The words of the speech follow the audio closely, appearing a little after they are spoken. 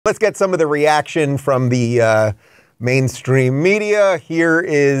Let's get some of the reaction from the mainstream media. Here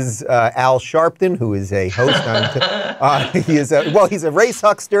is Al Sharpton, who is a host on he's a race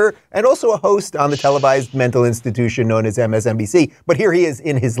huckster and also a host on the televised mental institution known as MSNBC. But here he is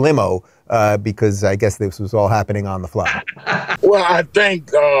in his limo because I guess this was all happening on the fly. Well, I think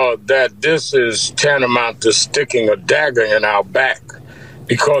that this is tantamount to sticking a dagger in our back,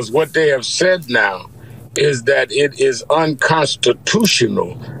 because what they have said now is that it is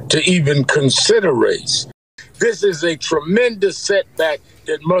unconstitutional to even consider race. This is a tremendous setback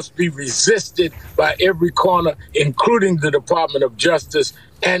that must be resisted by every corner, including the Department of Justice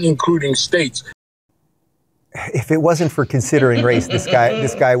and including states. If it wasn't for considering race, this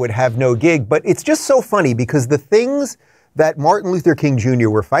guy would have no gig. But it's just so funny because the things that Martin Luther King Jr.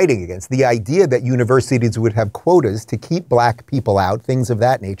 were fighting against, the idea that universities would have quotas to keep black people out, things of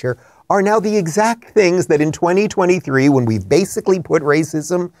that nature, are now the exact things that in 2023, when we've basically put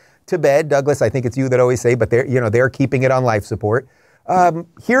racism to bed, Douglas, I think it's you that always say, but they're keeping it on life support.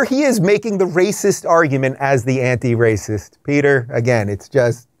 Here he is making the racist argument as the anti-racist. Peter, again, it's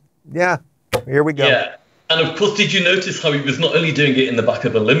just, yeah, here we go. Yeah. And of course, did you notice how he was not only doing it in the back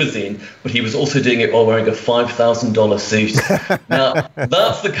of a limousine, but he was also doing it while wearing a $5,000 suit? Now,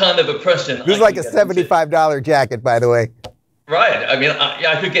 that's the kind of oppression. This is like a $75 jacket, by the way. Right. I mean,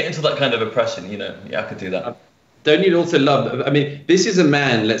 I could get into that kind of oppression, Yeah, I could do that. Don't you also love, I mean, this is a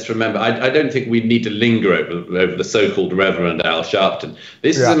man, let's remember, I don't think we need to linger over the so-called Reverend Al Sharpton.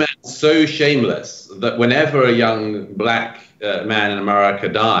 This is a man so shameless that whenever a young black man in America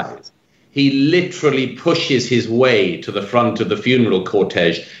dies, he literally pushes his way to the front of the funeral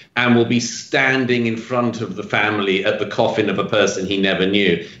cortege and will be standing in front of the family at the coffin of a person he never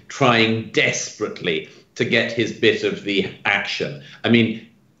knew, trying desperately to get his bit of the action. I mean,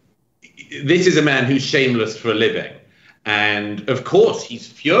 this is a man who's shameless for a living. And of course, he's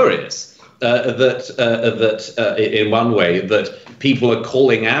furious that in one way, that people are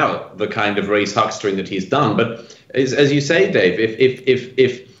calling out the kind of race huckstering that he's done. But as you say, Dave,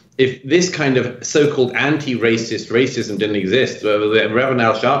 if this kind of so-called anti-racist racism didn't exist, Reverend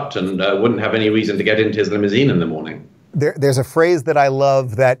Al Sharpton wouldn't have any reason to get into his limousine in the morning. There's a phrase that I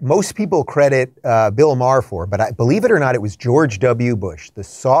love that most people credit Bill Maher for, but believe it or not, it was George W. Bush, the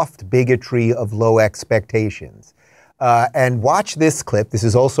soft bigotry of low expectations. And watch this clip. This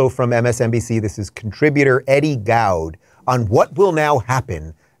is also from MSNBC. This is contributor Eddie Gowd on what will now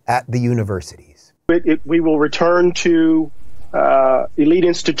happen at the universities. We will return to elite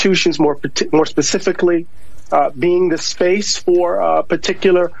institutions, more specifically being the space for a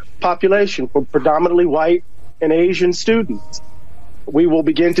particular population, for predominantly white and Asian students. We will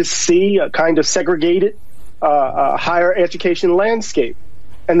begin to see a kind of segregated higher education landscape.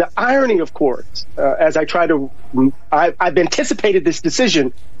 And the irony, of course, as I try to, I've anticipated this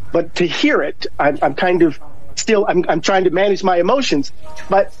decision, but to hear it, I'm kind of still, I'm trying to manage my emotions.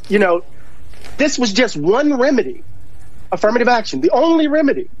 But, this was just one remedy, affirmative action, the only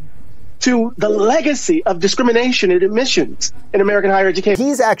remedy to the legacy of discrimination and admissions in American higher education.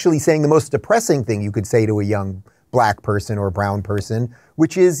 He's actually saying the most depressing thing you could say to a young black person or brown person,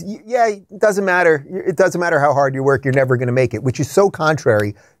 which is, yeah, it doesn't matter. It doesn't matter how hard you work, you're never going to make it, which is so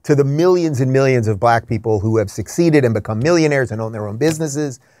contrary to the millions and millions of black people who have succeeded and become millionaires and own their own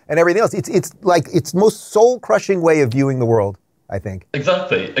businesses and everything else. It's like its most soul-crushing way of viewing the world, I think.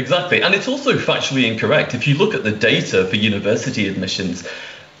 Exactly. And it's also factually incorrect. If you look at the data for university admissions,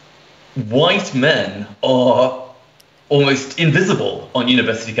 white men are almost invisible on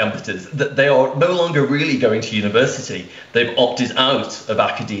university campuses. That they are no longer really going to university. They've opted out of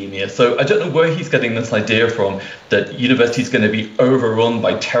academia. So I don't know where he's getting this idea from, that university is going to be overrun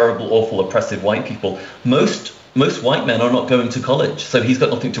by terrible, awful, oppressive white people. Most white men are not going to college, so he's got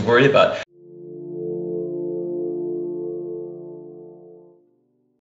nothing to worry about.